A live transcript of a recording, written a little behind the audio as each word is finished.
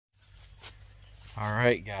All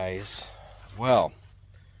right, guys. Well,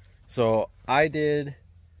 so I did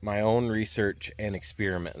my own research and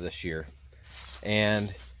experiment this year,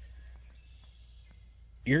 and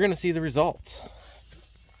you're going to see the results.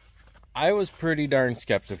 I was pretty darn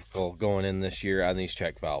skeptical going in this year on these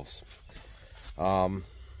check valves.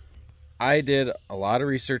 I did a lot of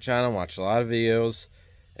research on them, watched a lot of videos,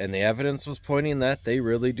 and the evidence was pointing that they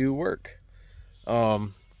really do work.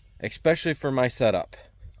 Especially for my setup.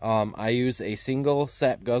 I use a single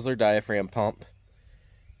sap guzzler diaphragm pump,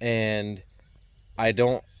 and I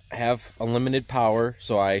don't have unlimited power,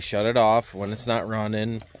 so I shut it off when it's not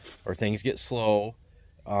running or things get slow,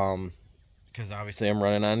 because obviously I'm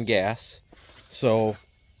running on gas. So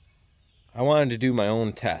I wanted to do my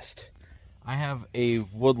own test. I have a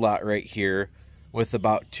woodlot right here with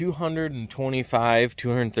about 225,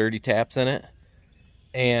 230 taps in it,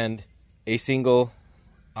 and a single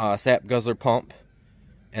sap guzzler pump,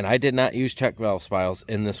 and I did not use check valve spiles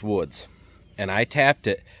in this woods, and I tapped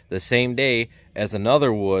it the same day as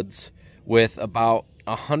another woods with about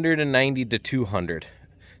 190 to 200.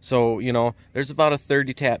 So you know, there's about a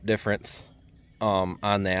 30 tap difference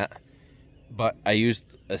on that, but I used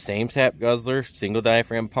the same sap guzzler, single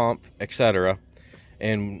diaphragm pump, etc.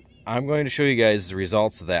 And I'm going to show you guys the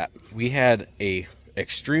results of that. We had a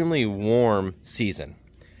extremely warm season.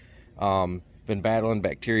 Been battling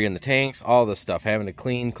bacteria in the tanks, all this stuff, having to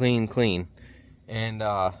clean. And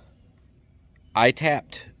I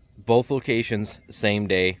tapped both locations the same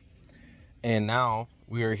day, and now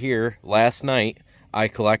we are here. Last night I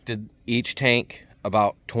collected each tank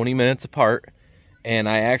about 20 minutes apart, and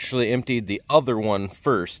I actually emptied the other one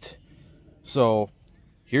first. So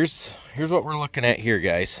here's what we're looking at here,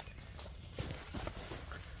 guys.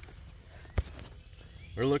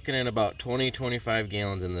 We're looking at about 20-25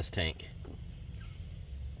 gallons in this tank.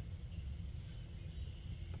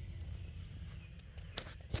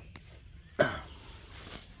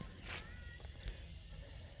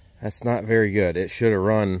 That's not very good. It should have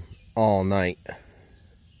run all night.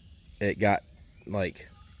 It got like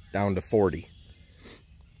down to 40.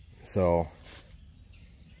 So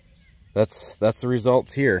that's the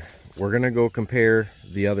results here. We're gonna go compare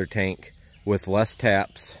the other tank with less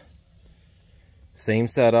taps. Same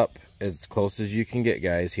setup, as close as you can get,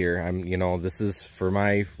 guys. Here, you know, this is for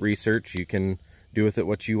my research. You can do with it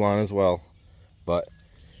what you want as well. But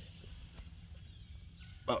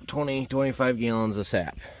about 20-25 gallons of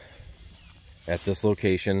sap at this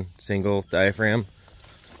location, single diaphragm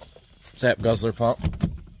sap guzzler pump,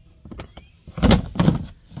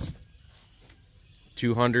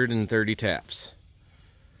 230 taps.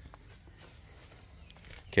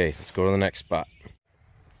 Okay, let's go to the next spot.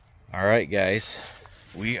 All right, guys,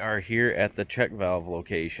 we are here at the check valve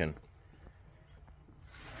location.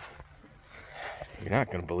 You're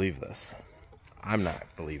not gonna believe this. I'm not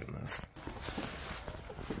believing this.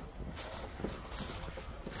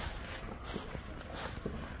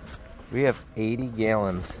 We have 80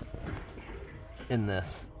 gallons in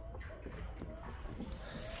this.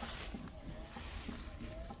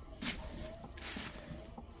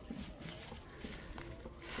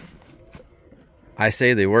 I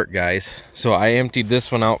say they work, guys. So I emptied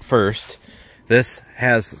this one out first. This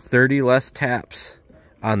has 30 less taps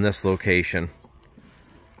on this location.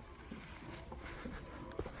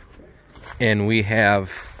 And we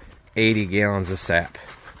have 80 gallons of sap.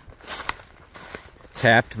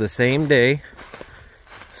 Tapped the same day,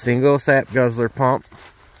 single sap guzzler pump.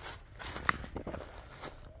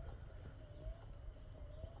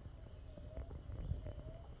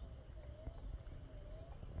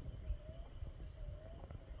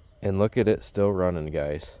 And look at it still running,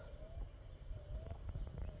 guys.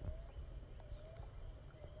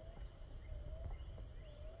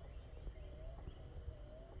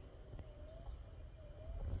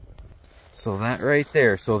 So that right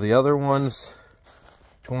there. So the other one's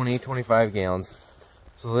 20-25 gallons.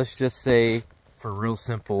 So let's just say, for real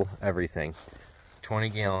simple everything, 20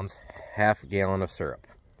 gallons, half a gallon of syrup.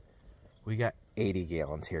 We got 80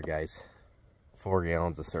 gallons here, guys. 4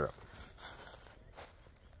 gallons of syrup.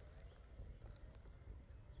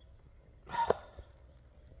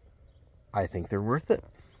 I think they're worth it.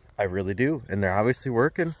 I really do. And they're obviously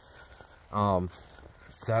working.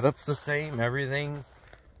 Setup's the same. Everything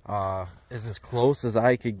is as close as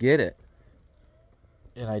I could get it.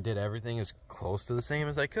 And I did everything as close to the same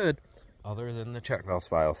as I could, other than the check valve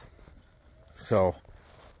spiles. So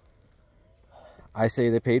I say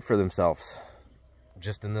they paid for themselves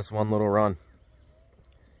just in this one little run.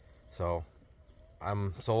 So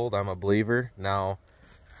I'm sold. I'm a believer. Now,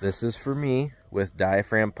 this is for me with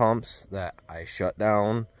diaphragm pumps that I shut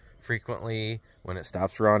down frequently when it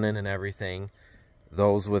stops running and everything.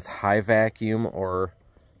 those with high vacuum or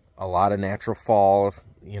a lot of natural fall,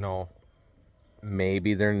 you know,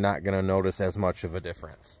 maybe they're not going to notice as much of a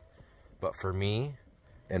difference. But for me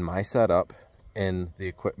and my setup and the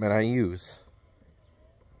equipment I use,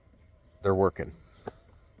 they're working.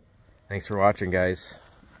 Thanks for watching, guys.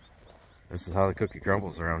 This is how the cookie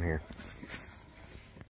crumbles around here.